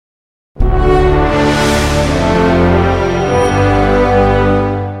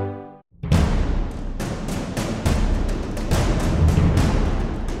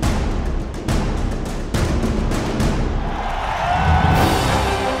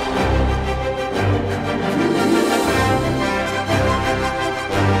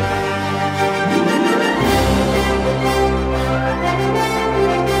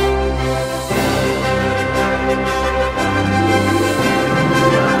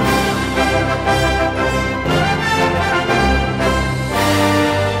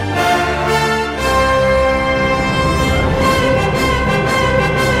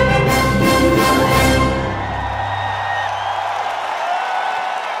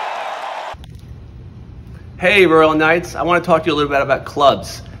Hey Royal Knights, I want to talk to you a little bit about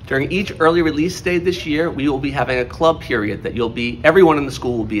clubs. During each early release day this year, we will be having a club period that everyone in the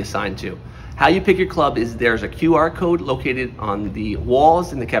school will be assigned to. How you pick your club is there's a QR code located on the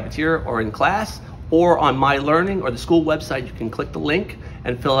walls in the cafeteria or in class, or on My Learning or the school website. You can click the link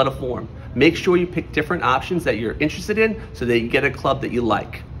and fill out a form. Make sure you pick different options that you're interested in so that you get a club that you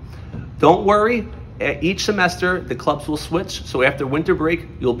like. Don't worry, each semester the clubs will switch, so after winter break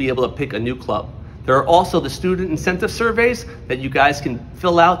you'll be able to pick a new club. There are also the student incentive surveys that you guys can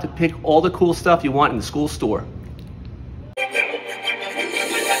fill out to pick all the cool stuff you want in the school store.